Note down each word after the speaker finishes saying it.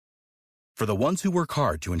For the ones who work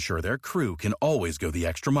hard to ensure their crew can always go the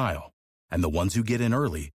extra mile, and the ones who get in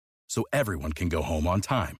early so everyone can go home on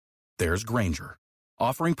time, there's Grainger,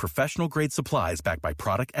 offering professional-grade supplies backed by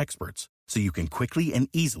product experts so you can quickly and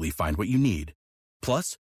easily find what you need.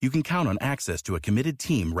 Plus, you can count on access to a committed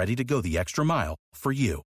team ready to go the extra mile for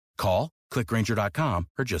you. Call, click Grainger.com,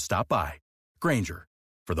 or just stop by. Grainger,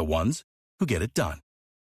 for the ones who get it done.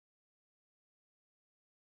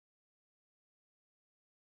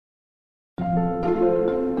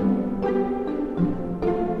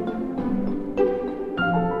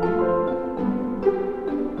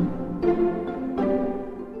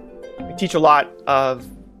 I teach a lot of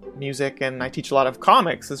music and I teach a lot of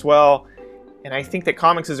comics as well. And I think that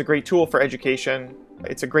comics is a great tool for education.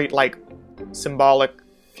 It's a great, symbolic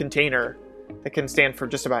container that can stand for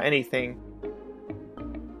just about anything.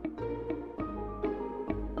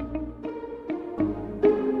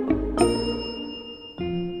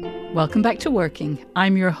 Welcome back to Working.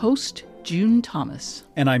 I'm your host, June Thomas.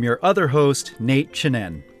 And I'm your other host, Nate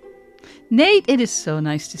Chinen. Nate, it is so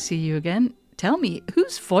nice to see you again. Tell me,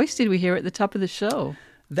 whose voice did we hear at the top of the show?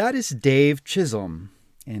 That is Dave Chisholm,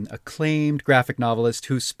 an acclaimed graphic novelist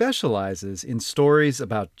who specializes in stories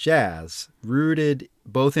about jazz, rooted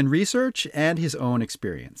both in research and his own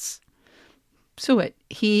experience. So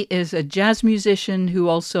he is a jazz musician who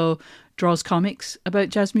also draws comics about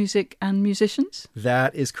jazz music and musicians?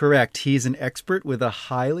 That is correct. He's an expert with a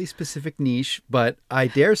highly specific niche, but I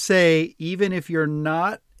dare say, even if you're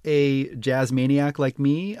not a jazz maniac like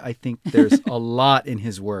me, I think there's a lot in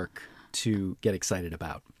his work to get excited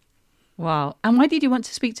about. Wow. And why did you want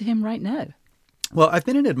to speak to him right now? Well, I've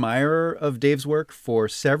been an admirer of Dave's work for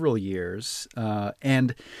several years,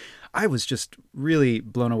 and I was just really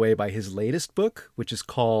blown away by his latest book, which is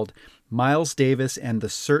called Miles Davis and the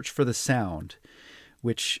Search for the Sound,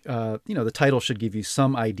 which, the title should give you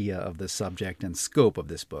some idea of the subject and scope of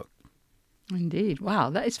this book. Indeed. Wow,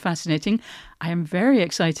 that is fascinating. I am very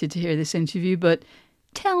excited to hear this interview, but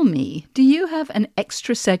tell me, do you have an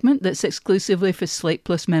extra segment that's exclusively for Slate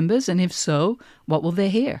Plus members? And if so, what will they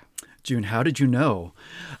hear? June, how did you know?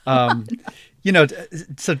 So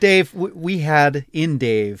Dave, we had in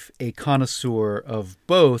Dave a connoisseur of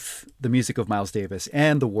both the music of Miles Davis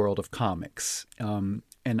and the world of comics. And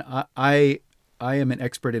I am an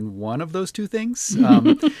expert in one of those two things.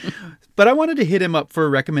 But I wanted to hit him up for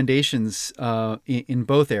recommendations in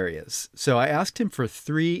both areas. So I asked him for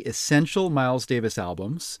 3 essential Miles Davis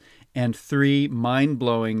albums and 3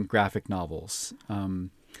 mind-blowing graphic novels.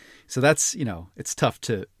 So that's, it's tough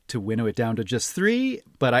to winnow it down to just 3,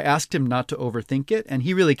 but I asked him not to overthink it, and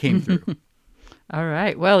he really came through. All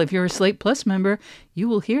right. Well, if you're a Slate Plus member, you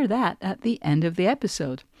will hear that at the end of the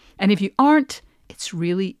episode. And if you aren't, it's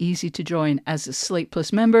really easy to join as a Slate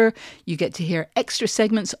Plus member. You get to hear extra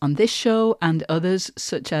segments on this show and others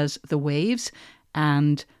such as The Waves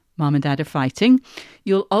and Mom and Dad Are Fighting.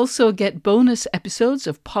 You'll also get bonus episodes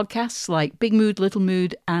of podcasts like Big Mood, Little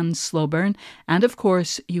Mood and Slow Burn. And of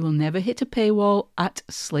course, you will never hit a paywall at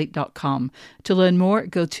slate.com. To learn more,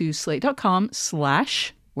 go to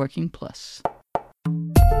slate.com/working plus.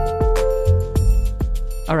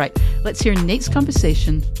 All right, let's hear Nate's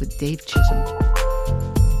conversation with Dave Chisholm.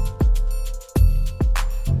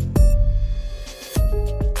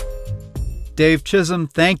 Dave Chisholm,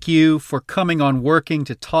 thank you for coming on Working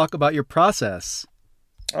to talk about your process.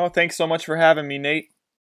 Oh, thanks so much for having me, Nate.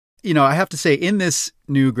 I have to say, in this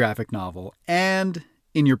new graphic novel and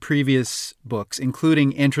in your previous books,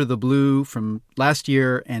 including Enter the Blue from last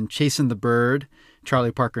year and Chasin' the Bird,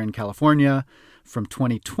 Charlie Parker in California from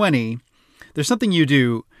 2020, there's something you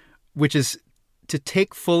do, which is to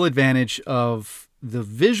take full advantage of the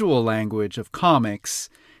visual language of comics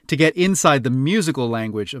to get inside the musical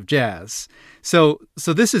language of jazz. So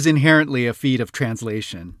this is inherently a feat of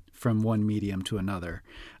translation from one medium to another.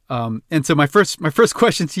 And so my first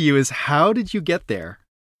question to you is, how did you get there?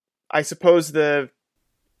 I suppose the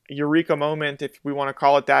eureka moment, if we want to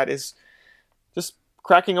call it that, is just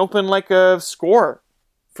cracking open like a score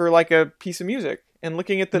for like a piece of music and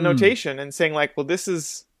looking at the notation and saying well, this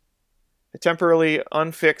is a temporally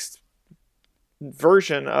unfixed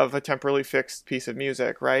version of a temporally fixed piece of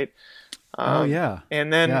music, right?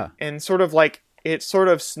 And then and sort of it sort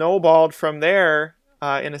of snowballed from there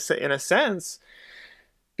in a sense,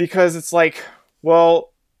 because it's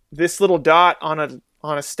this little dot on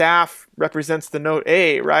a staff represents the note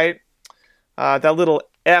A, right? That little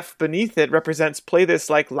F beneath it represents play this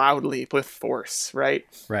loudly with force, right?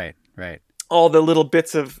 Right. All the little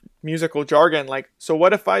bits of musical jargon, so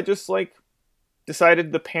what if I just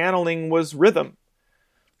decided the paneling was rhythm?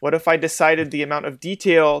 What if I decided the amount of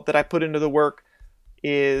detail that I put into the work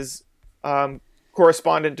is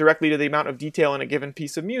correspondent directly to the amount of detail in a given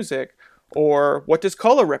piece of music? Or what does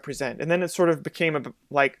color represent? And then it sort of became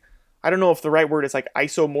like, I don't know if the right word is like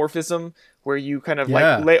isomorphism, where you kind of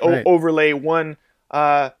overlay one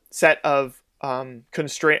set of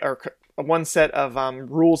constraint or one set of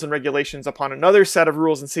rules and regulations upon another set of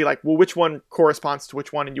rules and see like, well, which one corresponds to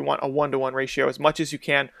which one, and you want a 1-to-1 ratio as much as you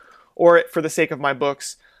can, or for the sake of my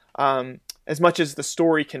books, as much as the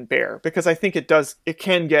story can bear, because I think it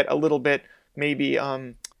can get a little bit maybe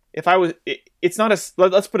it's not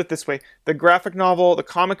let's put it this way: the graphic novel, the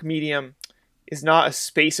comic medium, is not a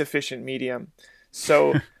space efficient medium.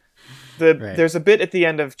 So there's a bit at the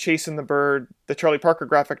end of Chasing the Bird, the Charlie Parker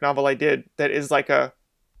graphic novel I did, that is like a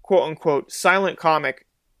quote unquote silent comic.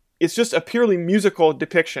 It's just a purely musical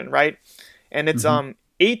depiction, right? And it's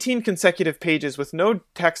 18 consecutive pages with no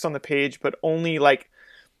text on the page, but only like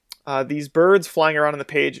these birds flying around on the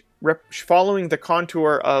page, following the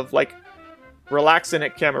contour of like Relaxin'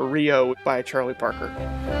 at Camarillo by Charlie Parker.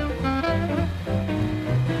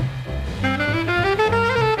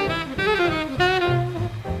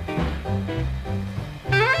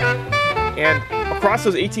 And across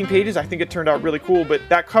those 18 pages, I think it turned out really cool, but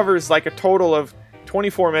that covers like a total of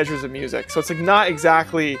 24 measures of music. So it's like not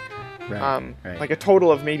exactly like a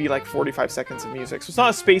total of maybe like 45 seconds of music. So it's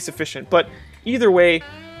not a space efficient, but either way,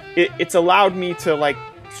 it's allowed me to like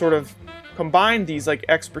sort of combine these like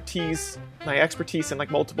my expertise in like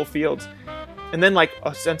multiple fields, and then like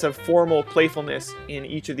a sense of formal playfulness in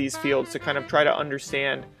each of these fields to kind of try to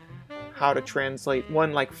understand how to translate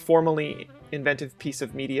one like formally inventive piece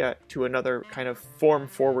of media to another kind of form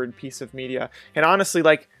forward piece of media. And honestly,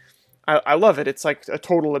 like I love it. It's like a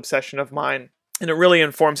total obsession of mine, and it really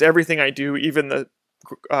informs everything I do, even the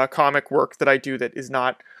comic work that I do that is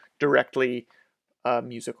not directly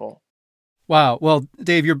musical. Wow. Well,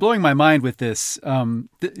 Dave, you're blowing my mind with this,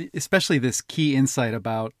 especially this key insight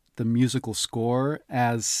about the musical score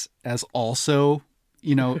as also,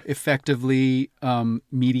 effectively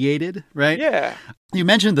mediated, right? Yeah. You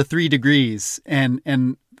mentioned the 3 degrees,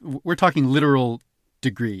 and we're talking literal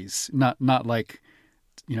degrees, not like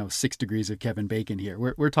 6 degrees of Kevin Bacon here.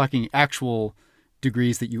 We're talking actual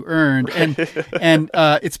degrees that you earned, and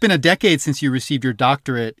it's been a decade since you received your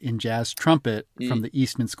doctorate in jazz trumpet from the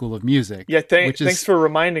Eastman School of Music. Yeah, thanks for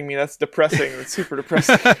reminding me. That's depressing. That's super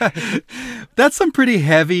depressing. That's some pretty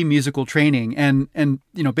heavy musical training, and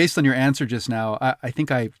based on your answer just now, I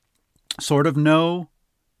think I sort of know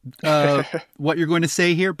what you're going to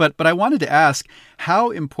say here, but I wanted to ask,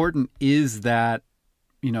 how important is that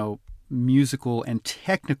musical and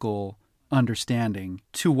technical understanding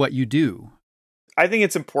to what you do? I think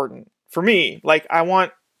it's important for me. Like I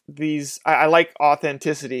want I like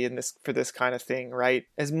authenticity for this kind of thing, right?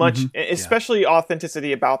 As much, especially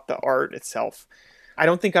authenticity about the art itself. I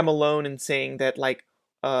don't think I'm alone in saying that like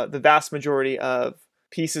the vast majority of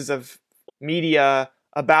pieces of media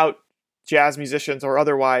about jazz musicians or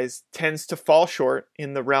otherwise tends to fall short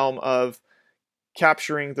in the realm of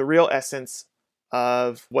capturing the real essence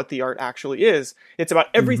of what the art actually is. It's about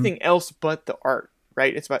everything else but the art.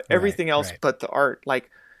 Right? It's about everything else but the art. Like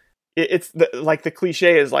it's the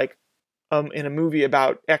cliche is like in a movie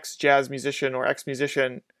about X jazz musician or X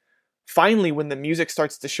musician, finally when the music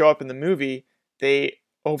starts to show up in the movie, they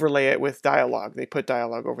overlay it with dialogue. They put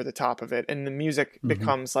dialogue over the top of it, and the music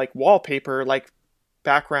becomes like wallpaper, like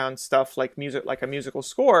background stuff, like music, like a musical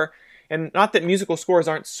score. And not that musical scores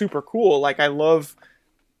aren't super cool. Like I love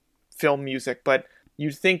film music, but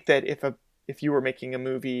you'd think that if you were making a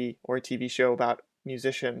movie or a TV show about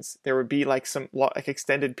musicians, there would be like some like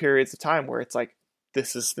extended periods of time where it's like,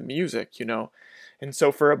 this is the music, And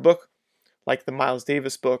so for a book like the Miles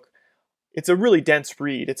Davis book, it's a really dense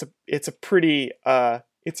read. It's a pretty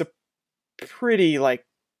like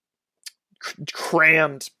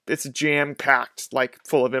crammed, it's jam-packed, like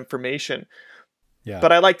full of information. Yeah.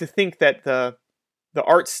 But I like to think that the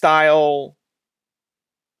art style,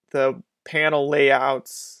 the panel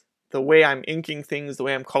layouts, the way I'm inking things, the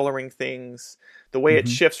way I'm coloring things, the way it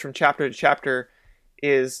shifts from chapter to chapter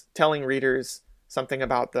is telling readers something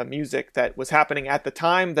about the music that was happening at the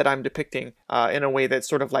time that I'm depicting in a way that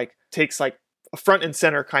sort of like takes like a front and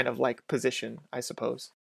center kind of like position, I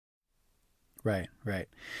suppose. Right.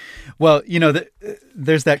 Well,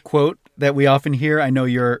 there's that quote that we often hear. I know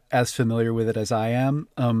you're as familiar with it as I am.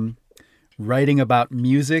 Writing about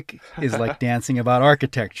music is like dancing about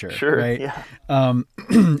architecture. Sure, right? Yeah.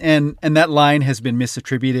 And that line has been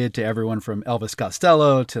misattributed to everyone from Elvis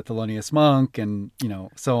Costello to Thelonious Monk and,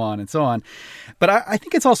 so on and so on. But I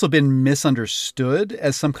think it's also been misunderstood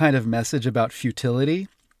as some kind of message about futility.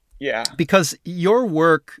 Yeah. Because your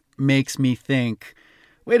work makes me think,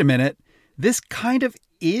 wait a minute, this kind of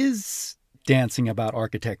is dancing about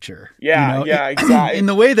architecture. Yeah, exactly. In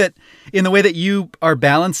the way that you are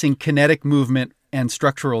balancing kinetic movement and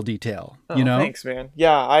structural detail. Thanks, man.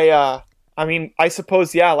 Yeah, I mean, I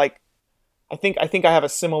suppose, yeah, like, I think I have a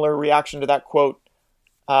similar reaction to that quote,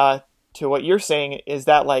 to what you're saying, is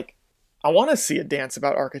that, like, I want to see a dance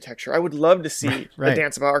about architecture. I would love to see a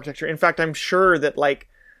dance about architecture. In fact, I'm sure that, like,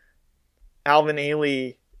 Alvin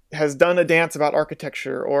Ailey has done a dance about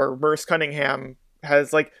architecture, or Merce Cunningham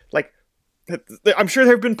has, like, I'm sure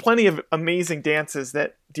there have been plenty of amazing dances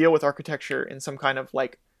that deal with architecture in some kind of,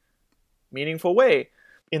 like, meaningful way.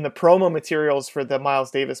 In the promo materials for the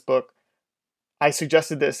Miles Davis book, I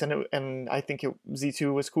suggested this, and I think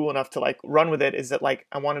Z2 was cool enough to, like, run with it, is that, like,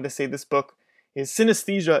 I wanted to say this book is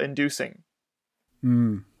synesthesia inducing.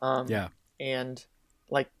 Yeah. And,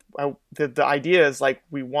 like, the idea is, like,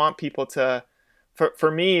 we want people to,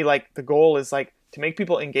 for me, like, the goal is, like, to make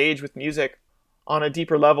people engage with music on a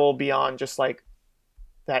deeper level beyond just, like,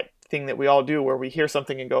 that thing that we all do where we hear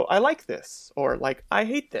something and go, I like this, or, like, I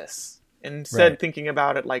hate this. Instead, thinking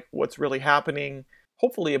about it, like, what's really happening.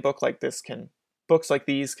 Hopefully books like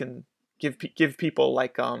these can give people,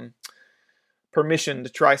 like, permission to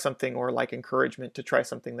try something, or, like, encouragement to try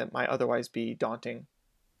something that might otherwise be daunting.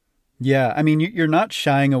 Yeah. I mean, you're not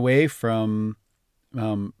shying away from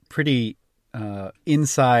pretty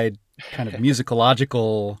inside kind of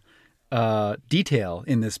musicological detail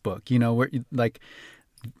in this book, where, like,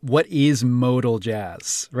 what is modal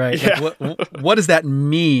jazz, right? Yeah. Like, what does that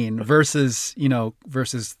mean versus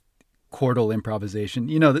chordal improvisation?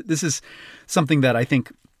 This is something that I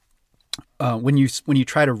think when you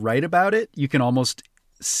try to write about it, you can almost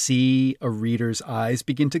see a reader's eyes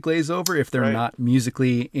begin to glaze over if they're not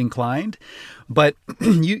musically inclined. But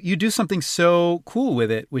you do something so cool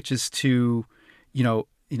with it, which is to,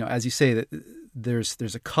 as you say, that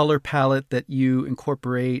there's a color palette that you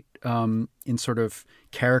incorporate in sort of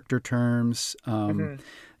character terms.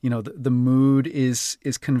 The mood is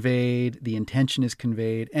conveyed, the intention is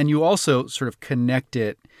conveyed, and you also sort of connect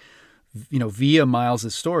it, via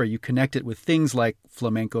Miles's story. You connect it with things like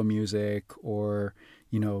flamenco music or,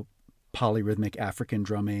 polyrhythmic African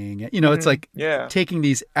drumming. It's like taking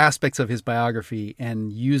these aspects of his biography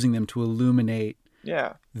and using them to illuminate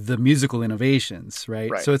the musical innovations,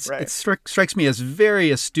 right? So it strikes me as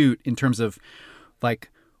very astute in terms of,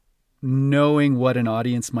 like, knowing what an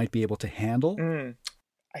audience might be able to handle.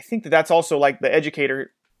 I think that's also, like, the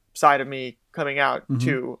educator side of me coming out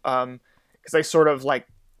too, because I sort of, like,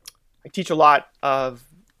 I teach a lot of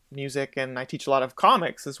music and I teach a lot of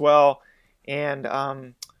comics as well, and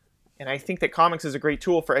I think that comics is a great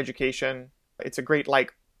tool for education. It's a great,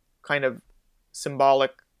 like, kind of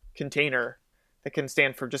symbolic container that can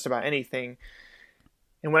stand for just about anything.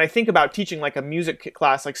 And when I think about teaching, like, a music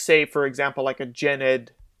class, like, say, for example, like a gen ed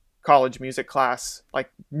college music class, like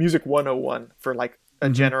Music 101 for, like, a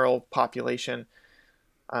general population,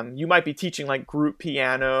 you might be teaching, like, group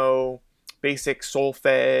piano, basic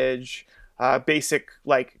solfege, basic,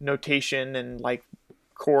 like, notation and, like,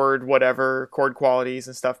 chord qualities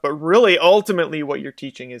and stuff. But really, ultimately, what you're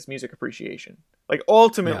teaching is music appreciation. Like,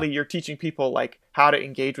 ultimately, you're teaching people, like, how to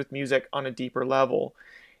engage with music on a deeper level,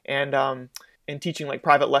 and teaching, like,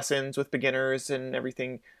 private lessons with beginners and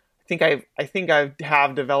everything. I think I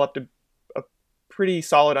have developed a pretty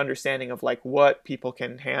solid understanding of, like, what people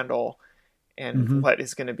can handle and what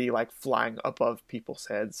is going to be, like, flying above people's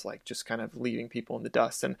heads, like, just kind of leaving people in the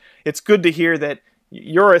dust. And it's good to hear that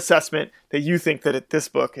your assessment, that you think that this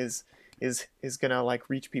book is going to, like,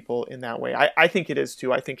 reach people in that way. I think it is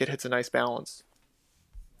too. I think it hits a nice balance.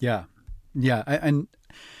 Yeah. And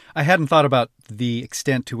I hadn't thought about the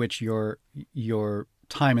extent to which your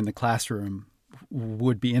time in the classroom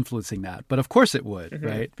would be influencing that, but of course it would,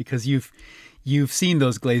 right? Because you've seen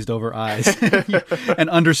those glazed over eyes and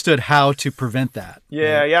understood how to prevent that.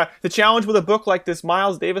 Yeah, right? Yeah. The challenge with a book like this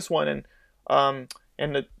Miles Davis one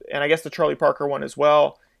and I guess the Charlie Parker one as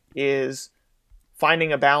well is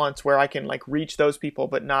finding a balance where I can, like, reach those people,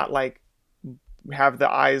 but not, like, have the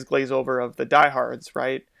eyes glaze over of the diehards,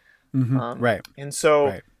 right? Right. And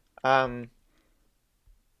so,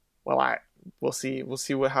 we'll see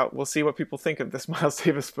what people think of this Miles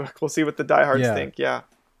Davis book. We'll see what the diehards think. Yeah.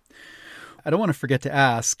 I don't want to forget to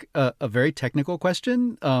ask a very technical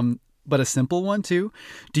question, but a simple one too.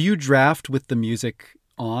 Do you draft with the music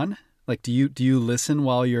on? Like, do you listen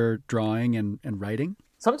while you're drawing and writing?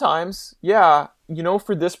 Sometimes, yeah.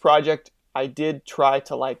 For this project, I did try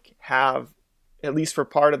to, like, have, at least for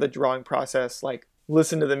part of the drawing process, like,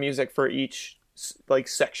 listen to the music for each, like,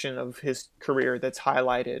 section of his career that's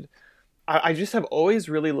highlighted. I just have always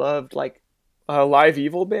really loved, like, Live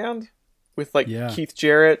Evil Band. with like Yeah. Keith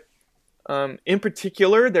Jarrett. In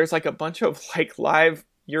particular, there's like a bunch of like live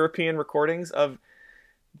European recordings of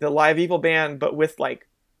the Live Evil band, but with like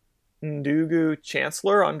Ndugu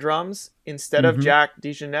Chancellor on drums instead of Jack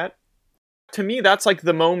DeJohnette. To me, that's like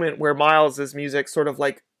the moment where Miles's music sort of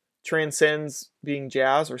like transcends being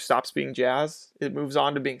jazz or stops being jazz. It moves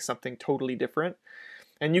on to being something totally different.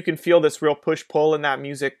 And you can feel this real push-pull in that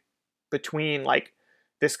music between like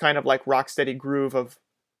this kind of like rock-steady groove of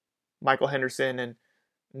Michael Henderson and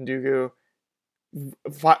Ndugu,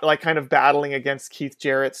 like kind of battling against Keith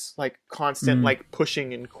Jarrett's like constant like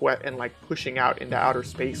pushing and like pushing out into outer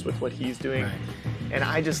space with what he's doing. Right. And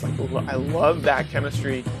I just like I love that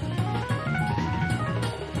chemistry.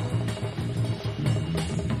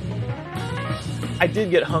 I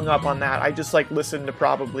did get hung up on that. I just like listened to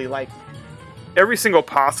probably like every single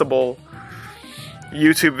possible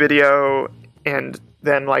YouTube video, and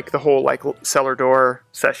then like the whole like cellar door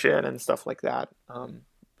session and stuff like that.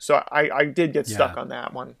 So I did get stuck on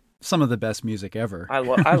that one. Some of the best music ever. I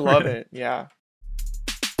love it. Yeah.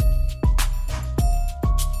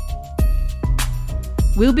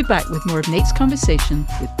 We'll be back with more of Nate's conversation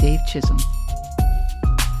with Dave Chisholm.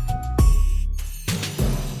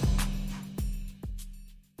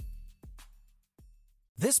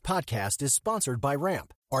 This podcast is sponsored by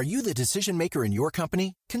Ramp. Are you the decision maker in your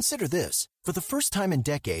company? Consider this. For the first time in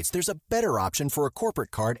decades, there's a better option for a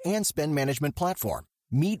corporate card and spend management platform.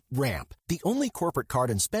 Meet Ramp, the only corporate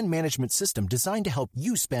card and spend management system designed to help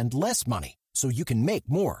you spend less money so you can make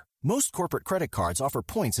more. Most corporate credit cards offer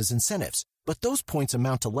points as incentives, but those points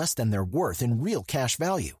amount to less than their worth in real cash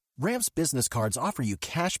value. Ramp's business cards offer you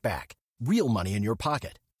cash back, real money in your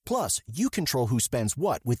pocket. Plus, you control who spends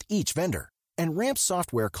what with each vendor. And Ramp's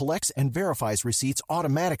software collects and verifies receipts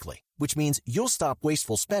automatically, which means you'll stop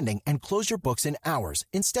wasteful spending and close your books in hours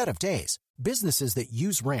instead of days. Businesses that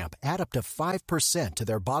use Ramp add up to 5% to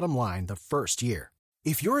their bottom line the first year.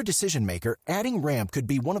 If you're a decision maker, adding Ramp could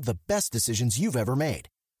be one of the best decisions you've ever made.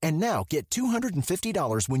 And now get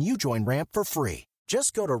 $250 when you join Ramp for free.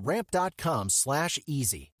 Just go to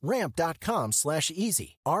ramp.com/easy.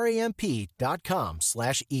 Ramp.com/easy. RAMP.com/easy.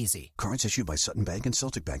 Cards issued by Sutton Bank and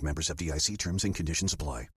Celtic Bank, members of FDIC. Terms and conditions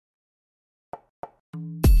apply.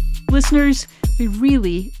 Listeners, we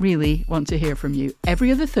really, really want to hear from you. Every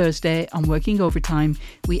other Thursday on Working Overtime,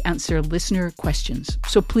 we answer listener questions.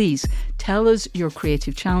 So please tell us your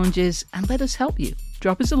creative challenges and let us help you.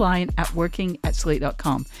 Drop us a line at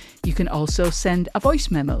working@slate.com. You can also send a voice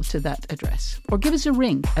memo to that address or give us a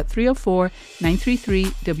ring at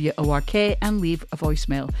 304-933-WORK and leave a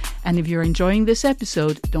voicemail. And if you're enjoying this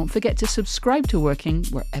episode, don't forget to subscribe to Working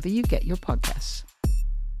wherever you get your podcasts.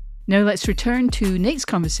 Now let's return to Nate's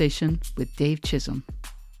conversation with Dave Chisholm.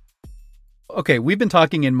 Okay, we've been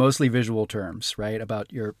talking in mostly visual terms, right,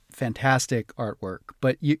 about your fantastic artwork,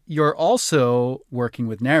 but you're also working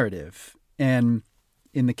with narrative. And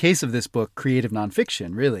in the case of this book, creative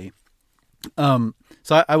nonfiction, really. So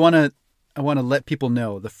I want to let people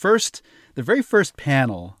know the very first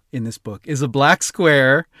panel in this book is a black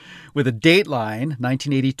square with a date line,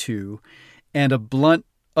 1982, and a blunt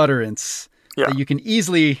utterance that you can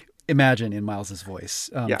easily imagine in Miles's voice.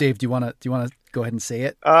 Dave, do you want to go ahead and say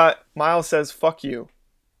it? Miles says "fuck you."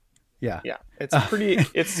 Yeah. It's pretty.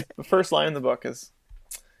 It's the first line in the book is.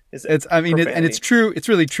 And it's true. It's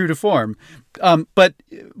really true to form. But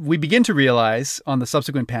we begin to realize on the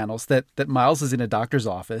subsequent panels that Miles is in a doctor's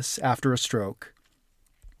office after a stroke,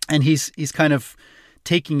 and he's kind of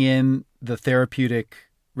taking in the therapeutic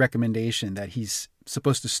recommendation that he's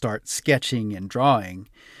supposed to start sketching and drawing,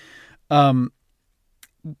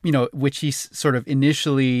 which he sort of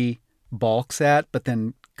initially balks at, but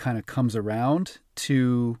then kind of comes around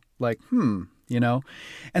to like, And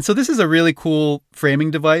so this is a really cool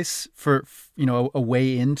framing device for, a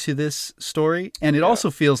way into this story. And it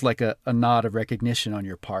also feels like a nod of recognition on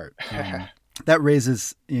your part. That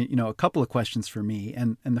raises, a couple of questions for me.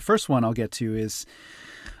 And the first one I'll get to is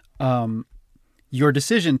your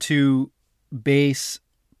decision to base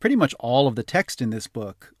pretty much all of the text in this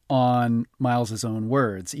book on Miles's own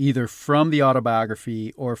words, either from the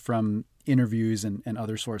autobiography or from interviews and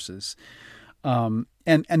other sources. And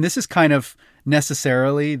this is kind of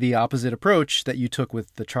necessarily the opposite approach that you took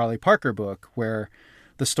with the Charlie Parker book, where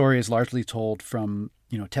the story is largely told from,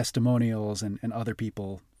 testimonials and other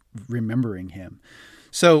people remembering him.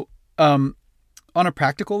 So on a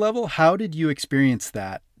practical level, how did you experience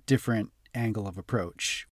that different angle of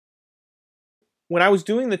approach? When I was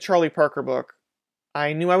doing the Charlie Parker book,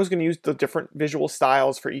 I knew I was going to use the different visual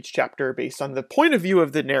styles for each chapter based on the point of view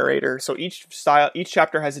of the narrator. So each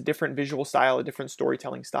chapter has a different visual style, a different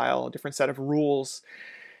storytelling style, a different set of rules.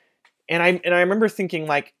 I remember thinking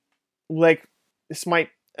like this might,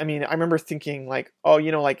 I mean, I remember thinking like, oh,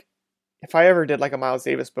 you know, like if I ever did like a Miles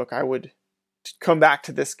Davis book, I would come back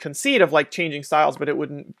to this conceit of like changing styles, but it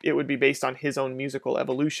would be based on his own musical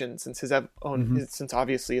evolution, since since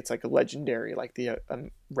obviously it's like a legendary, like the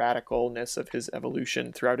radicalness of his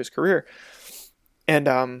evolution throughout his career. And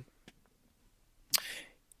then,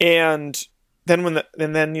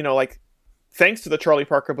 you know, like thanks to the Charlie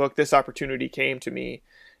Parker book, this opportunity came to me,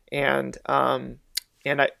 and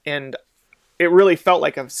it really felt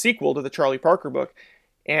like a sequel to the Charlie Parker book.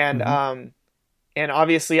 And, and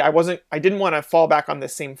obviously I didn't want to fall back on the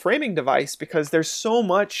same framing device, because there's so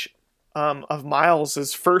much of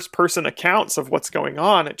Miles's first person accounts of what's going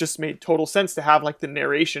on. It just made total sense to have like the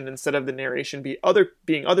narration, instead of the narration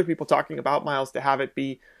being other people talking about Miles, to have it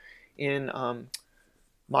be in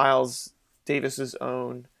Miles Davis's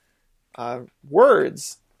own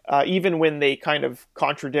words, even when they kind of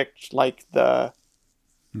contradict like the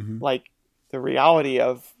reality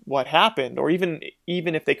of what happened, or even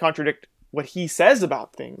if they contradict what he says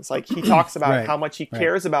about things. Like he talks about how much he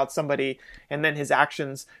cares about somebody, and then his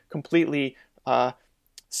actions completely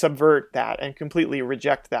subvert that and completely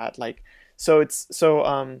reject that. Like, so it's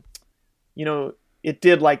you know, it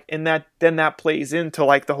did like, and that plays into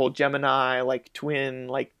like the whole Gemini, like twin,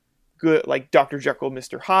 like good, like Dr. Jekyll,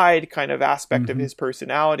 Mr. Hyde kind of aspect of his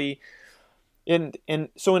personality. And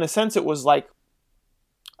so in a sense, it was like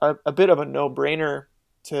a bit of a no-brainer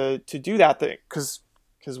to do that thing, because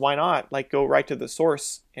why not, like, go right to the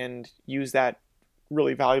source and use that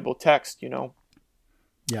really valuable text, you know?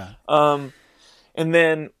 Yeah. And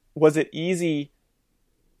then was it easy?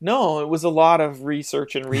 No, it was a lot of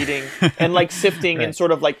research and reading and like sifting and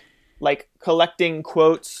sort of like collecting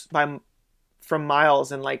quotes from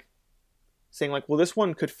Miles, and like saying like, well, this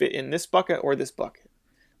one could fit in this bucket or this bucket.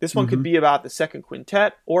 This one could be about the second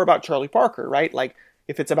quintet or about Charlie Parker, right? Like,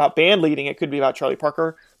 if it's about band leading, it could be about Charlie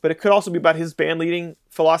Parker, but it could also be about his band leading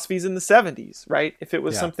philosophies in the 70s, right? If it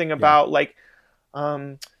was something about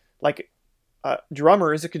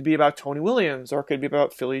drummers, it could be about Tony Williams, or it could be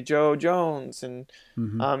about Philly Joe Jones. And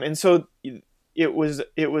and so it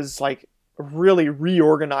was like really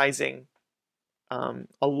reorganizing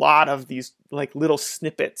a lot of these like little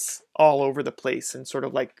snippets all over the place, and sort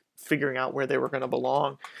of like figuring out where they were going to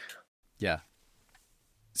belong. Yeah.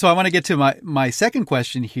 So I want to get to my second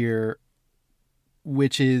question here,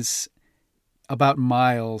 which is about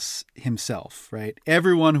Miles himself, right?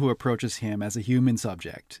 Everyone who approaches him as a human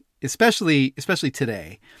subject, especially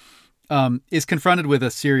today, is confronted with a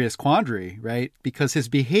serious quandary, right? Because his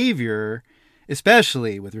behavior,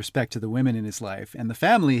 especially with respect to the women in his life and the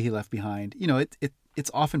family he left behind, you know,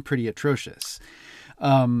 it's often pretty atrocious.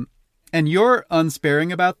 And you're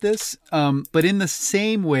unsparing about this, but in the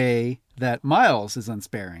same way that Miles is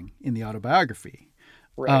unsparing in the autobiography.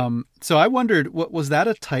 Right. So I wondered, was that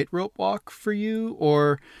a tightrope walk for you?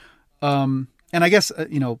 Or, and I guess,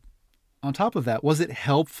 you know, on top of that, was it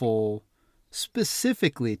helpful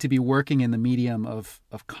specifically to be working in the medium of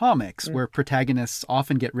comics, where protagonists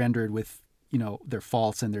often get rendered with, you know, their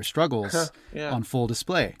faults and their struggles on full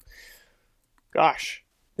display? Gosh,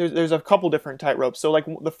 there's a couple different tightropes. So like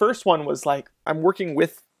the first one was like, I'm working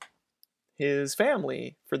with his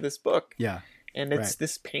family for this book. Yeah. And it's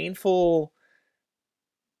this painful,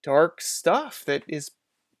 dark stuff that is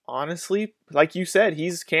honestly, like you said,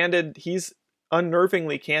 he's candid. He's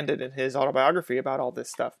unnervingly candid in his autobiography about all this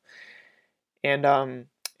stuff. And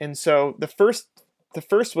so the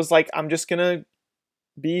first was like, I'm just going to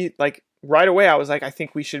be like, right away, I was like, I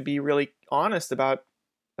think we should be really honest about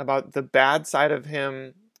the bad side of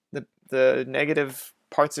him, the negative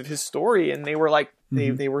parts of his story. And they were like,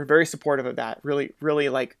 they were very supportive of that, really, really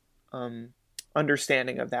like,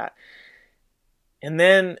 understanding of that. And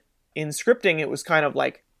then in scripting, it was kind of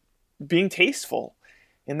like being tasteful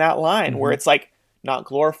in that line, where it's like not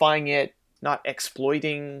glorifying it, not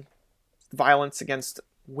exploiting violence against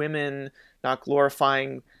women, not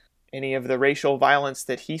glorifying any of the racial violence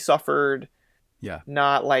that he suffered. Yeah.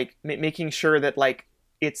 Not like making sure that like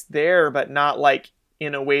it's there, but not like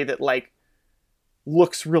in a way that like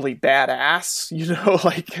looks really badass, you know,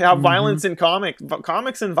 like how violence in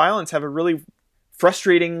comics and violence have a really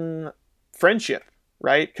frustrating friendship,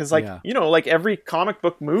 right? Because like, you know, like every comic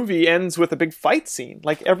book movie ends with a big fight scene.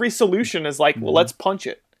 Like every solution is like, well, let's punch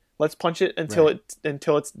it until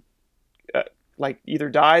it's like either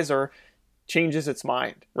dies or changes its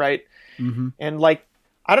mind, right? And like,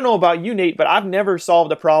 I don't know about you, Nate, but I've never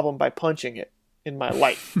solved a problem by punching it in my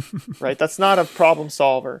life, right? That's not a problem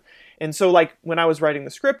solver. And so like when I was writing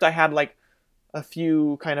the script, I had like a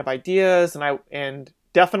few kind of ideas, and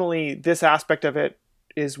definitely this aspect of it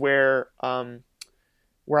is where I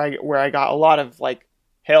got a lot of like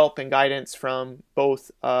help and guidance from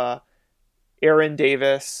both Aaron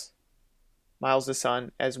Davis, Miles'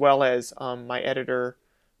 son, as well as my editor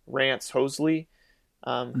Rance Hosley,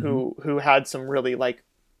 who had some really like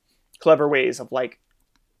clever ways of like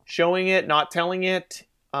showing it, not telling it,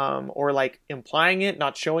 or like implying it,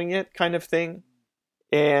 not showing it, kind of thing.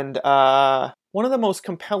 And one of the most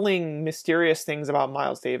compelling, mysterious things about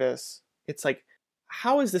Miles Davis, it's like,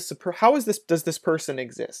 does this person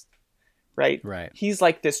exist? Right. He's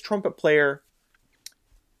like this trumpet player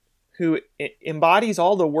who embodies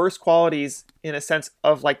all the worst qualities in a sense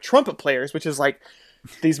of like trumpet players, which is like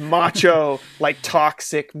these macho, like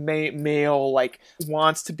toxic male, like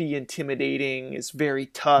wants to be intimidating, is very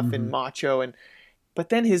tough and macho. But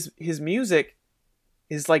then his music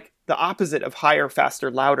is like the opposite of higher, faster,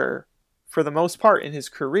 louder for the most part in his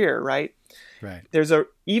career. Right.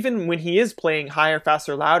 Even when he is playing higher,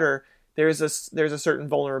 faster, louder, there's a certain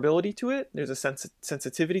vulnerability to it. There's a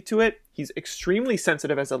sensitivity to it. He's extremely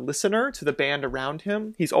sensitive as a listener to the band around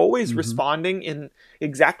him. He's always responding in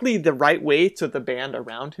exactly the right way to the band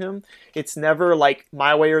around him. It's never like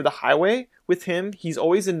my way or the highway with him. He's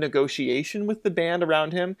always in negotiation with the band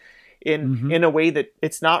around him in a way that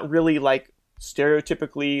it's not really like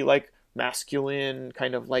stereotypically like masculine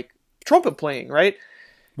kind of like trumpet playing, right?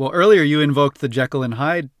 Well, earlier you invoked the Jekyll and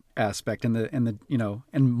Hyde aspect and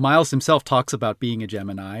and Miles himself talks about being a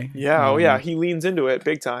Gemini. Yeah, he leans into it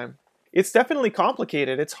big time. It's definitely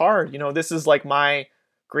complicated. It's hard. This is like my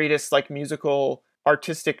greatest like musical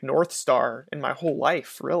artistic North Star in my whole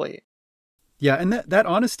life, really. Yeah, and that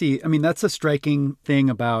honesty, I mean, that's a striking thing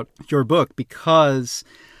about your book, because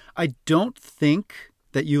I don't think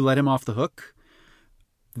that you let him off the hook.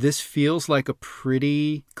 This feels like a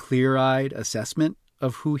pretty clear-eyed assessment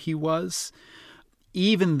of who he was,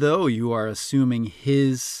 even though you are assuming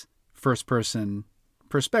his first-person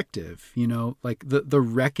perspective. Like the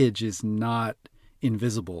wreckage is not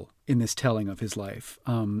invisible in this telling of his life.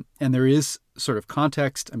 And there is sort of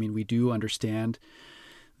context. I mean, we do understand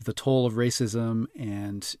the toll of racism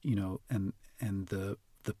and the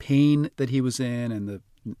pain that he was in and the,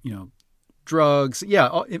 drugs. Yeah.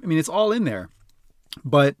 I mean, it's all in there,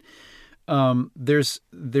 but there's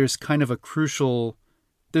kind of a crucial,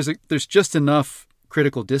 there's just enough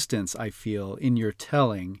critical distance, I feel, in your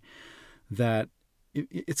telling that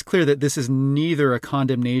it's clear that this is neither a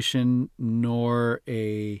condemnation nor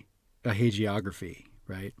a hagiography,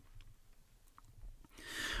 right?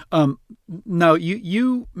 Now,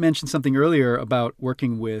 you mentioned something earlier about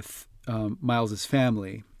working with Miles's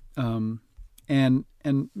family, and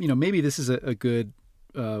maybe this is a good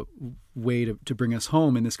way to bring us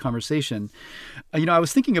home in this conversation. I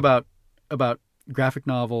was thinking about graphic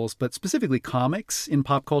novels, but specifically comics in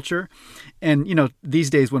pop culture. And, these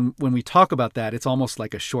days when we talk about that, it's almost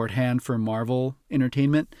like a shorthand for Marvel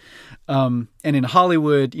Entertainment. And in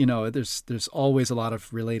Hollywood, there's always a lot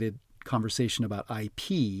of related conversation about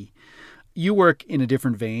IP. You work in a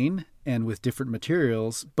different vein and with different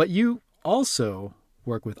materials, but you also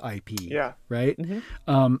work with IP, right?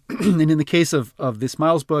 And in the case of this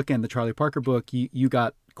Miles book and the Charlie Parker book, you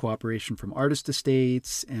got cooperation from artist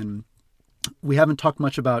estates, and we haven't talked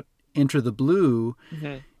much about Enter the Blue,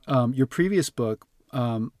 your previous book,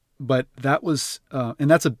 but that was, and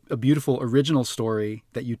that's a beautiful original story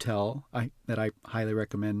that you tell, that I highly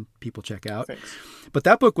recommend people check out. Thanks. But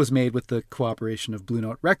that book was made with the cooperation of Blue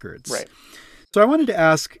Note Records. Right. So I wanted to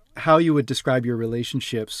ask how you would describe your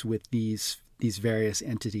relationships with these various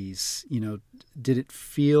entities. Did it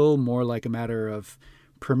feel more like a matter of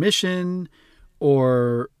permission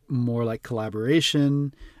or more like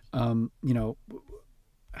collaboration?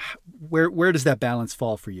 Where does that balance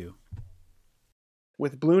fall for you?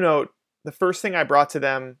 With Blue Note, the first thing I brought to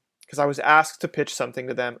them, because I was asked to pitch something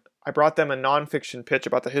to them, I brought them a nonfiction pitch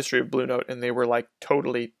about the history of Blue Note, and they were like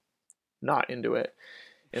totally not into it.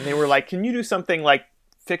 And they were like, "Can you do something like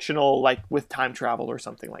fictional, like with time travel or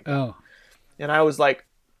something like that?" Oh. And I was like,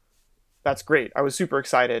 "That's great." I was super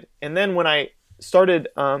excited. And then when I started,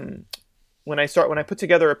 when I put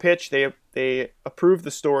together a pitch, they approved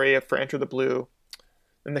the story for Enter the Blue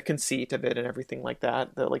and the conceit of it and everything like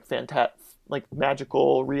that, the like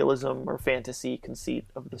magical realism or fantasy conceit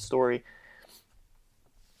of the story.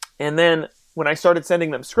 And then when I started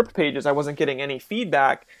sending them script pages, I wasn't getting any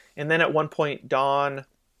feedback. And then at one point, Don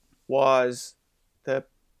was the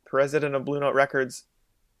president of Blue Note Records,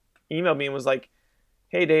 emailed me and was like,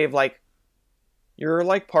 "Hey Dave, like, you're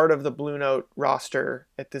like part of the Blue Note roster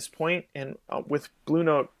at this point, and with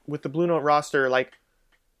the Blue Note roster, like,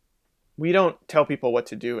 we don't tell people what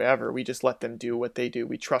to do ever. We just let them do what they do.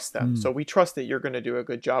 We trust them. So we trust that you're going to do a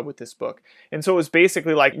good job with this book. And so it was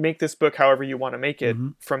basically like, make this book however you want to make it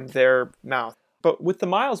from their mouth. But with the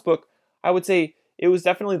Miles book, I would say it was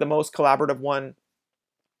definitely the most collaborative one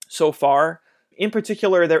so far. In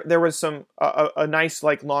particular, there was a nice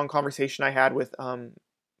like long conversation I had with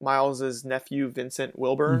Miles's nephew, Vincent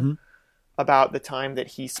Wilburn, about the time that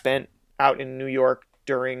he spent out in New York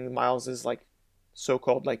during Miles's like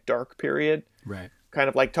so-called like dark period, right? Kind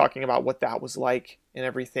of like talking about what that was like and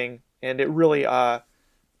everything. And it really, I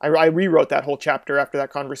rewrote that whole chapter after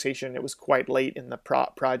that conversation. It was quite late in the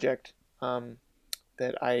project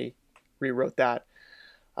that I rewrote that.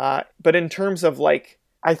 But in terms of like,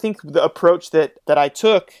 I think the approach that I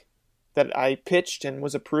took, that I pitched and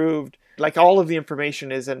was approved, like all of the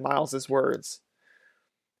information is in Miles's words.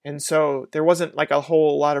 And so there wasn't like a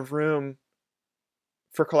whole lot of room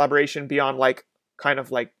for collaboration beyond like kind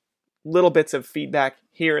of like little bits of feedback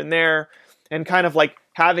here and there, and kind of like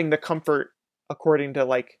having the comfort, according to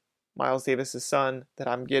like Miles Davis's son, that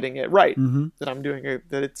I'm getting it right, that I'm doing it,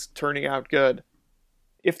 that it's turning out good.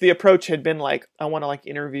 If the approach had been like, I want to like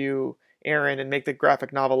interview Aaron and make the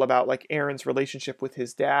graphic novel about like Aaron's relationship with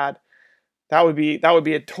his dad, that would be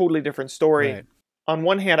a totally different story. Right. On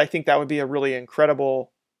one hand, I think that would be a really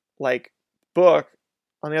incredible like book.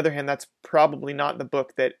 On the other hand, that's probably not the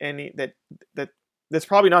book that that's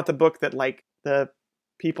probably not the book that like the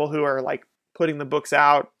people who are like putting the books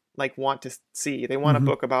out like want to see. They want a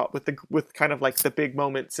book about with kind of like the big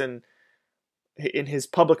moments in his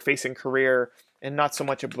public facing career, and not so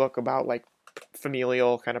much a book about like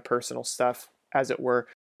familial kind of personal stuff, as it were.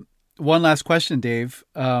 One last question, Dave.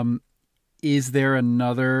 Is there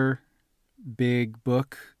another big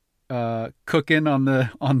book cooking on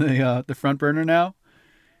the front burner now?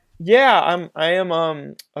 Yeah, I am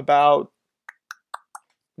about,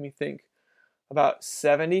 let me think, about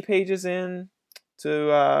 70 pages in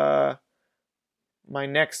to my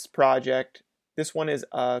next project. This one is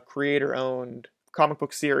a creator-owned comic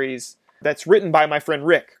book series that's written by my friend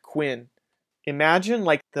Rick Quinn. Imagine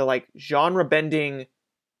like the like genre-bending,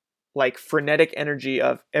 like frenetic energy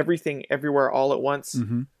of Everything Everywhere All at Once,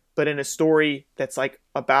 but in a story that's like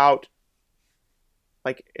about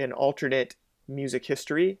like an alternate music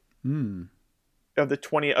history of the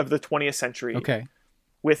 20th century. Okay.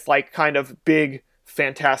 With like kind of big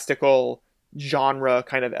fantastical genre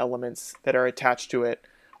kind of elements that are attached to it,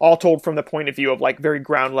 all told from the point of view of like very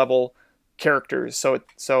ground level characters.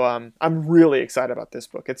 So I'm really excited about this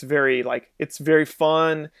book. It's very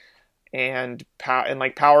fun and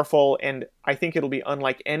like powerful, and I think it'll be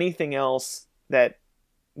unlike anything else that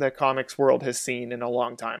the comics world has seen in a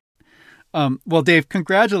long time. Well, Dave,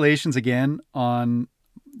 congratulations again on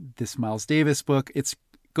this Miles Davis book. It's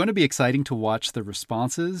going to be exciting to watch the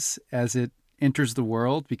responses as it enters the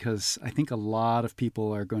world, because I think a lot of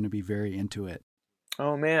people are going to be very into it.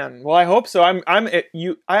 Oh man. Well, I hope so.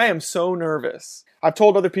 I am so nervous. I've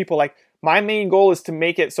told other people like my main goal is to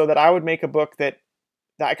make it so that I would make a book that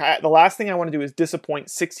the last thing I want to do is disappoint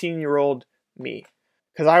 16-year-old me.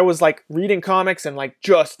 Because I was like reading comics and like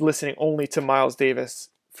just listening only to Miles Davis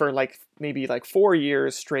for like maybe like 4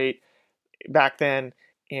 years straight back then.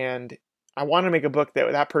 And I want to make a book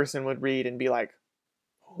that person would read and be like,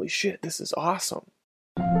 holy shit, this is awesome.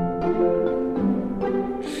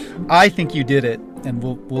 I think you did it, and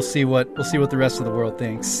we'll see what the rest of the world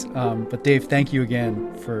thinks. But Dave, thank you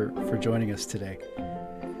again for joining us today.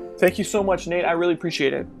 Thank you so much, Nate. I really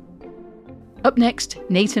appreciate it. Up next,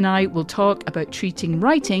 Nate and I will talk about treating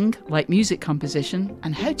writing like music composition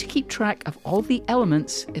and how to keep track of all the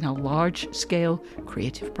elements in a large-scale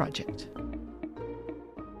creative project.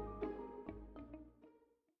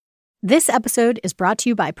 This episode is brought to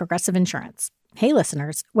you by Progressive Insurance. Hey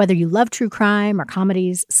listeners, whether you love true crime or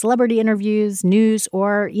comedies, celebrity interviews, news,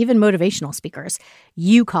 or even motivational speakers,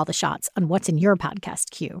 you call the shots on what's in your podcast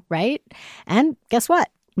queue, right? And guess what?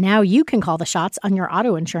 Now you can call the shots on your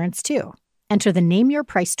auto insurance too. Enter the Name Your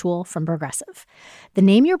Price tool from Progressive. The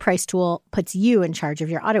Name Your Price tool puts you in charge of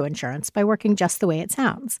your auto insurance by working just the way it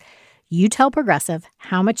sounds. You tell Progressive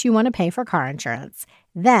how much you want to pay for car insurance.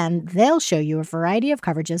 Then they'll show you a variety of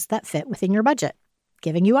coverages that fit within your budget,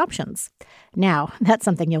 giving you options. Now, that's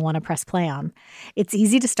something you'll want to press play on. It's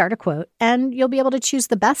easy to start a quote, and you'll be able to choose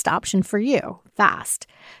the best option for you fast.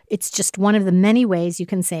 It's just one of the many ways you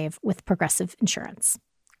can save with Progressive Insurance.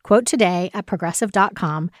 Quote today at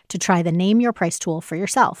Progressive.com to try the Name Your Price tool for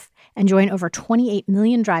yourself and join over 28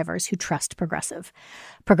 million drivers who trust Progressive.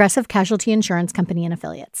 Progressive Casualty Insurance Company and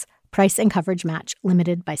Affiliates. Price and coverage match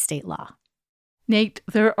limited by state law. Nate,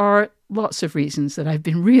 there are lots of reasons that I've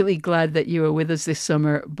been really glad that you were with us this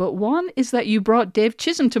summer, but one is that you brought Dave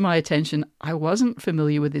Chisholm to my attention. I wasn't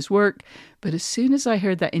familiar with his work, but as soon as I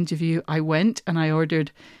heard that interview, I went and I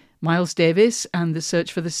ordered Miles Davis and The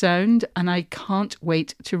Search for the Sound, and I can't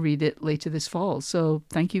wait to read it later this fall. So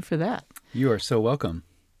thank you for that. You are so welcome.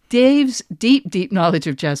 Dave's deep, deep knowledge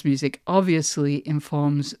of jazz music obviously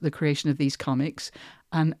informs the creation of these comics,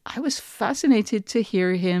 and I was fascinated to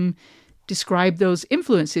hear him describe those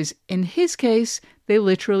influences. In his case, they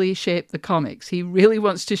literally shape the comics. He really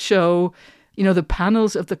wants to show, the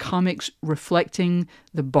panels of the comics reflecting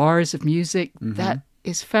the bars of music. Mm-hmm. That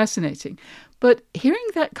is fascinating. But hearing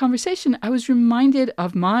that conversation, I was reminded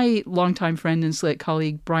of my longtime friend and Slate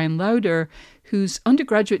colleague, Brian Lauder, whose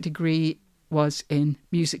undergraduate degree was in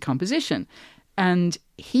music composition. And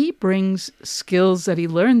he brings skills that he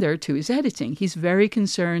learned there to his editing. He's very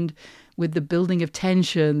concerned with the building of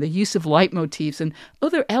tension, the use of leitmotifs, and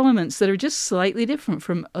other elements that are just slightly different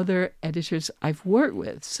from other editors I've worked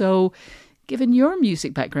with. So, given your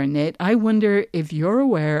music background, Nate, I wonder if you're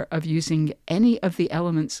aware of using any of the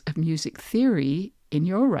elements of music theory in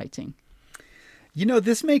your writing.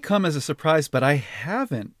 This may come as a surprise, but I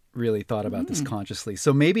haven't really thought about this consciously.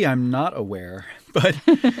 So maybe I'm not aware. But,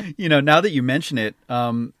 now that you mention it,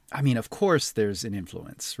 of course there's an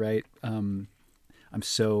influence, right? I'm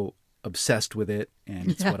so obsessed with it, and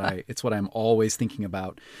it's what I'm always thinking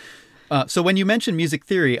about. So when you mention music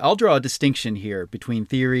theory, I'll draw a distinction here between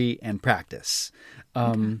theory and practice.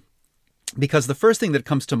 Because the first thing that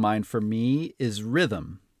comes to mind for me is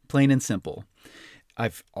rhythm, plain and simple.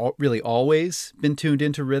 I've really always been tuned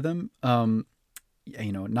into rhythm,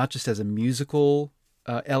 not just as a musical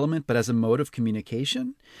element, but as a mode of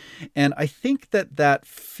communication. And I think that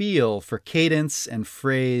feel for cadence and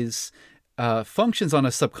phrase functions on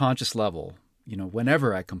a subconscious level,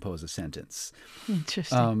 whenever I compose a sentence.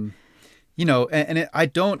 Interesting.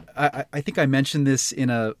 I think I mentioned this in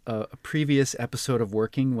a previous episode of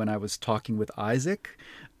Working when I was talking with Isaac.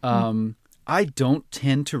 I don't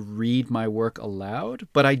tend to read my work aloud,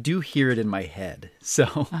 but I do hear it in my head.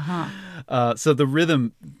 So, so the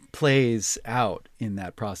rhythm plays out in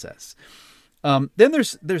that process. Then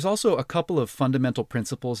there's also a couple of fundamental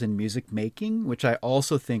principles in music making, which I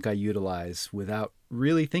also think I utilize without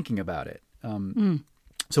really thinking about it.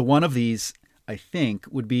 So one of these, I think,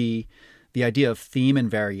 would be the idea of theme and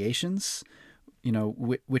variations,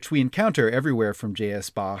 which we encounter everywhere from J.S.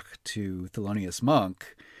 Bach to Thelonious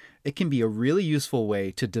Monk. It can be a really useful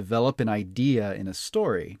way to develop an idea in a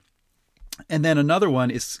story. And then another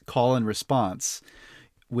one is call and response,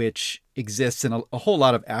 which exists in a whole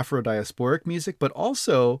lot of Afro-diasporic music, but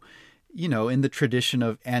also, in the tradition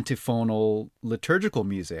of antiphonal liturgical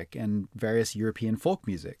music and various European folk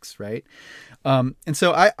musics, right? And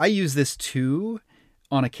so I use this too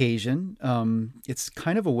on occasion. It's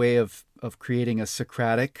kind of a way of creating a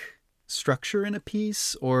Socratic structure in a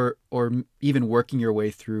piece, or even working your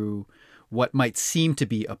way through what might seem to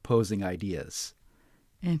be opposing ideas.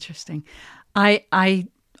 Interesting. I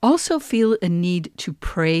also feel a need to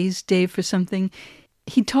praise Dave for something.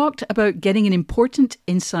 He talked about getting an important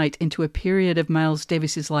insight into a period of Miles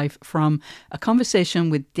Davis's life from a conversation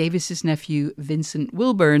with Davis's nephew, Vincent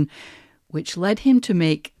Wilburn, which led him to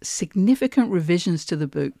make significant revisions to the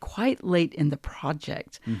book quite late in the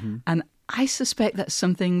project. Mm-hmm. And I suspect that's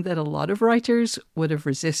something that a lot of writers would have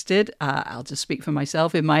resisted. I'll just speak for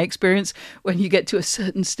myself. In my experience, when you get to a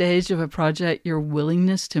certain stage of a project, your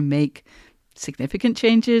willingness to make significant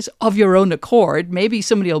changes of your own accord, maybe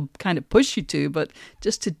somebody will kind of push you to, but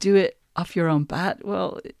just to do it off your own bat,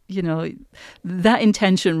 well, that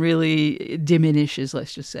intention really diminishes,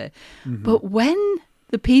 let's just say. Mm-hmm. But when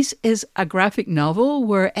the piece is a graphic novel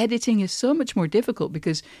where editing is so much more difficult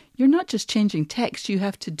because you're not just changing text, you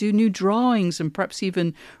have to do new drawings and perhaps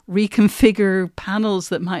even reconfigure panels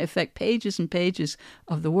that might affect pages and pages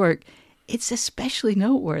of the work. It's especially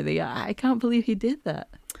noteworthy. I can't believe he did that.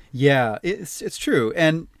 Yeah, it's true.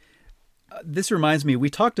 And this reminds me, we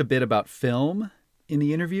talked a bit about film in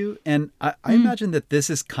the interview, and I imagine that this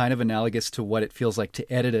is kind of analogous to what it feels like to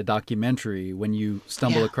edit a documentary when you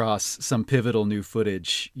stumble across some pivotal new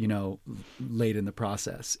footage, late in the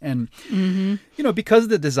process. And, because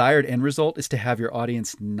the desired end result is to have your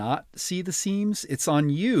audience not see the seams, it's on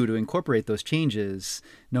you to incorporate those changes,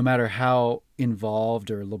 no matter how involved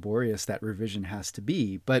or laborious that revision has to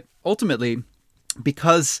be. But ultimately,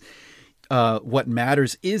 because what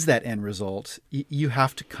matters is that end result, you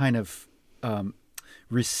have to kind of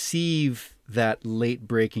receive that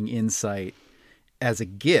late-breaking insight as a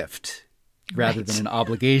gift rather than an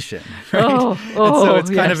obligation. Right? Oh, and so it's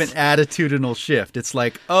kind of an attitudinal shift. It's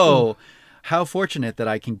like, how fortunate that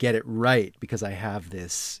I can get it right because I have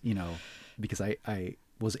this, because I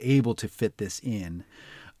was able to fit this in.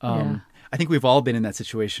 I think we've all been in that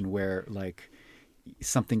situation where like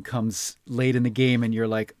something comes late in the game and you're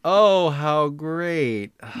like, oh, how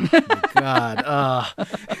great. Oh my God.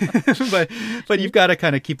 But you've got to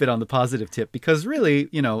kind of keep it on the positive tip because really,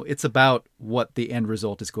 it's about what the end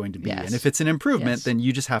result is going to be. Yes. And if it's an improvement, then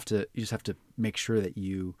you just have to make sure that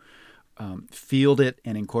you field it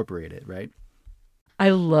and incorporate it, right?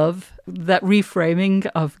 I love that reframing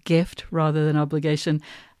of gift rather than obligation.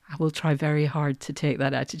 I will try very hard to take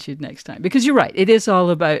that attitude next time because you're right. It is all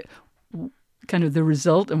about kind of the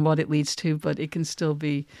result and what it leads to, but it can still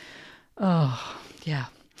be, oh, yeah.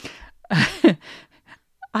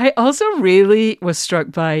 I also really was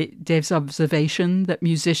struck by Dave's observation that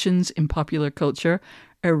musicians in popular culture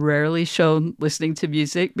are rarely shown listening to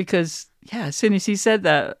music because, as soon as he said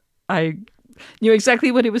that, I knew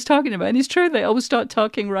exactly what he was talking about. And it's true, they always start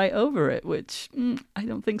talking right over it, which I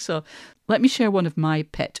don't think so. Let me share one of my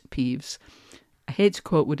pet peeves. I hate to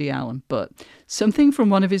quote Woody Allen, but something from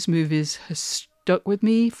one of his movies has stuck with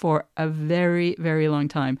me for a very, very long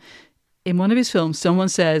time. In one of his films, someone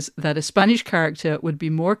says that a Spanish character would be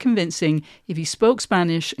more convincing if he spoke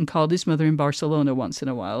Spanish and called his mother in Barcelona once in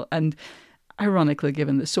a while. And ironically,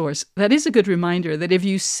 given the source, that is a good reminder that if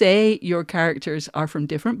you say your characters are from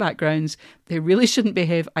different backgrounds, they really shouldn't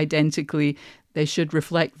behave identically. They should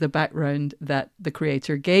reflect the background that the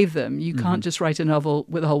creator gave them. You can't just write a novel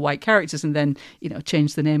with all white characters and then,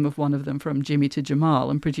 change the name of one of them from Jimmy to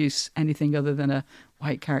Jamal and produce anything other than a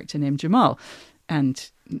white character named Jamal. And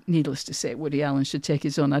needless to say, Woody Allen should take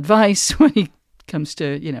his own advice when he comes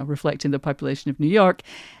to, reflecting the population of New York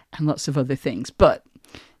and lots of other things. But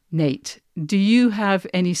Nate, do you have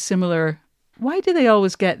any similar, why do they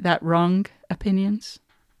always get that wrong opinions?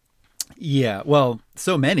 Yeah, well,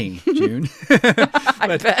 so many, June.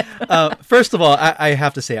 I bet. First of all, I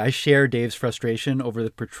have to say, I share Dave's frustration over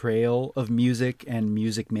the portrayal of music and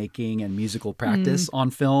music making and musical practice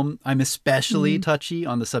on film. I'm especially touchy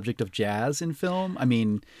on the subject of jazz in film. I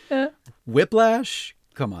mean, Whiplash,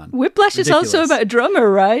 come on. Whiplash Ridiculous. is also about a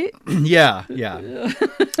drummer, right? Yeah.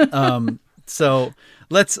 So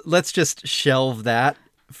let's just shelve that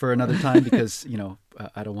for another time because,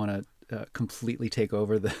 I don't want to completely take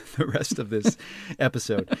over the rest of this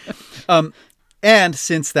episode. And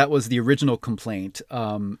since that was the original complaint,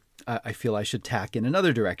 I feel I should tack in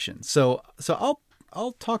another direction. So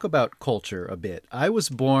I'll talk about culture a bit. I was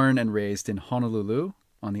born and raised in Honolulu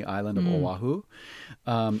on the island of Oahu.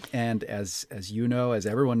 And as you know, as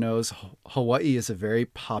everyone knows, Hawaii is a very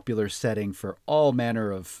popular setting for all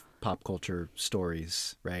manner of pop culture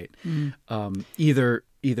stories, right?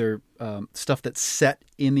 Either stuff that's set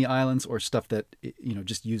in the islands or stuff that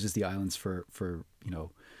just uses the islands for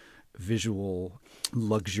visual,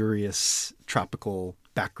 luxurious, tropical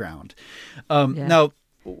background. Now,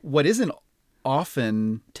 what isn't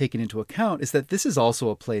often taken into account is that this is also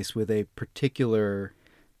a place with a particular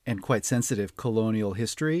and quite sensitive colonial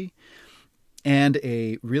history and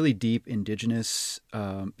a really deep indigenous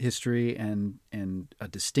history and a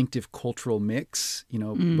distinctive cultural mix,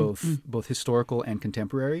 both historical and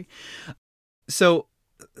contemporary. So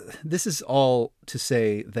this is all to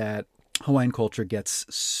say that Hawaiian culture gets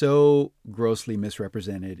so grossly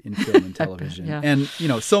misrepresented in film and television. And,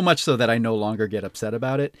 so much so that I no longer get upset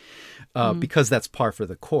about it because that's par for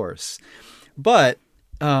the course. But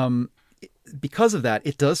because of that,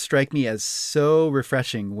 it does strike me as so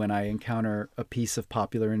refreshing when I encounter a piece of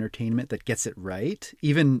popular entertainment that gets it right,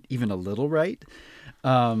 even a little right.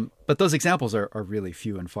 But those examples are really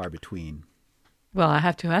few and far between. Well, I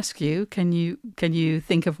have to ask you, can you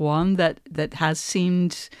think of one that has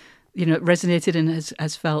seemed, resonated and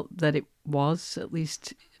has felt that it was, at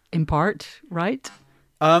least in part, right?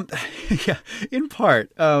 Yeah, in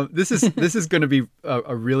part. This is going to be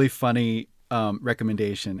a really funny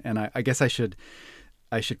recommendation, and I guess I should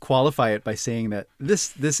qualify it by saying that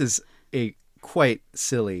this is a quite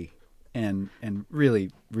silly and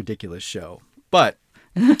really ridiculous show. But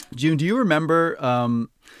June, do you remember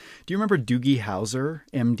Doogie Howser,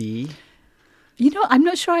 MD? I'm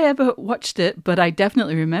not sure I ever watched it, but I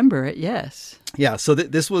definitely remember it. Yes. Yeah. So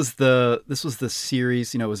this was the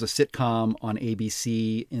series. It was a sitcom on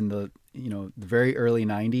ABC in the very early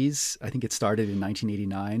 90s. I think it started in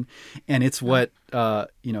 1989, and it's what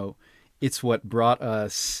it's what brought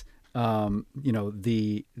us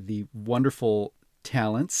the wonderful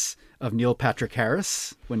talents of Neil Patrick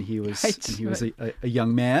Harris when he was a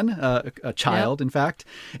young man, a child, in fact.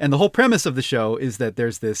 And the whole premise of the show is that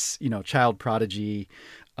there's this child prodigy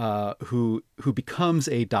who becomes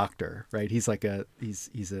a doctor, right? He's like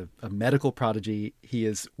he's a medical prodigy. He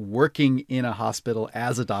is working in a hospital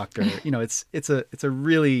as a doctor. It's a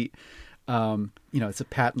really it's a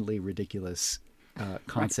patently ridiculous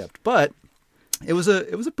concept, but it was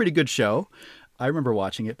a pretty good show. I remember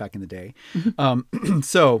watching it back in the day.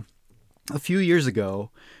 So a few years ago,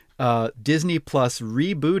 Disney Plus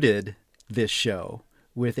rebooted this show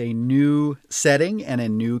with a new setting and a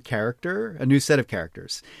new set of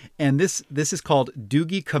characters. And this is called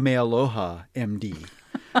Doogie Kamealoha, MD.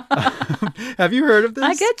 Have you heard of this?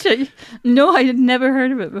 I get you. No, I had never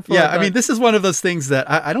heard of it before. Yeah, I mean, this is one of those things that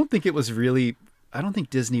I don't think it was really... I don't think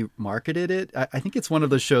Disney marketed it. I think it's one of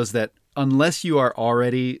those shows that unless you are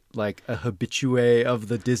already like a habitué of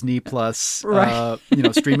the Disney Plus,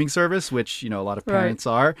 streaming service, which, a lot of parents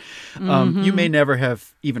are, you may never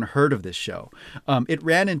have even heard of this show. It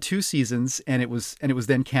ran in 2 seasons and it was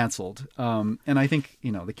then canceled. And I think,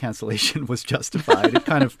 the cancellation was justified. It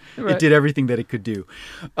kind of, it did everything that it could do.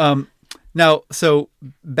 Now, so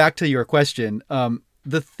back to your question,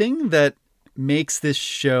 the thing that makes this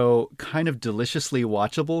show kind of deliciously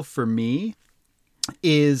watchable for me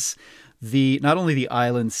is not only the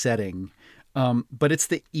island setting, but it's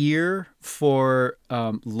the ear for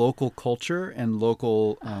local culture and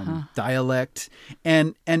local dialect,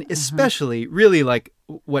 and especially really like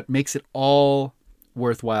what makes it all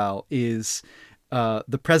worthwhile is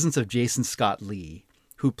the presence of Jason Scott Lee,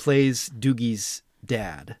 who plays Doogie's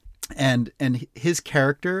dad, and his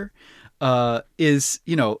character is,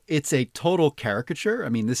 it's a total caricature. I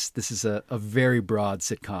mean, this is a very broad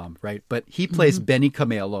sitcom, right? But he plays Benny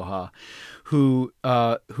Kamealoha, who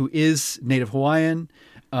is Native Hawaiian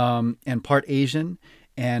and part Asian,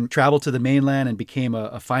 and traveled to the mainland and became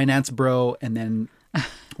a finance bro, and then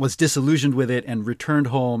was disillusioned with it and returned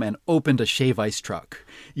home and opened a shave ice truck,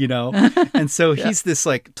 And so he's this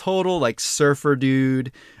like total like surfer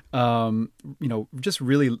dude, just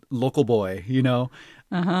really local boy,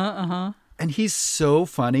 And he's so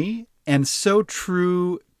funny and so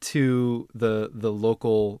true to the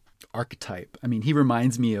local archetype. I mean, he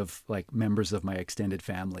reminds me of like members of my extended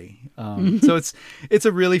family. So it's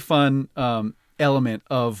a really fun element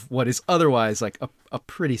of what is otherwise like a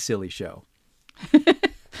pretty silly show.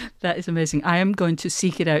 That is amazing. I am going to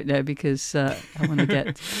seek it out now because I want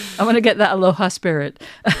to get that aloha spirit.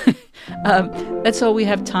 That's all we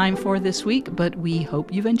have time for this week, but we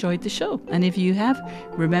hope you've enjoyed the show. And if you have,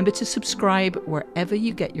 remember to subscribe wherever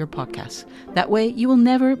you get your podcasts. That way you will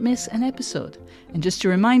never miss an episode. And just a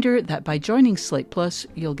reminder that by joining Slate Plus,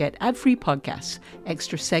 you'll get ad-free podcasts,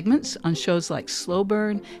 extra segments on shows like Slow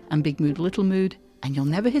Burn and Big Mood, Little Mood, and you'll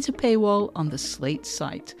never hit a paywall on the Slate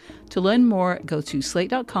site. To learn more, go to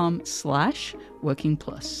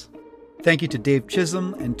slate.com/workingplus. Thank you to Dave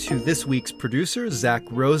Chisholm and to this week's producer, Zach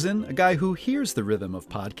Rosen, a guy who hears the rhythm of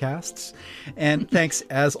podcasts. And thanks,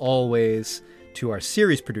 as always, to our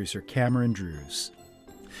series producer, Cameron Drews.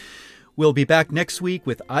 We'll be back next week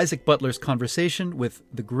with Isaac Butler's conversation with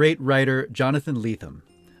the great writer Jonathan Lethem.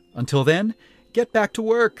 Until then, get back to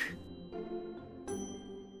work.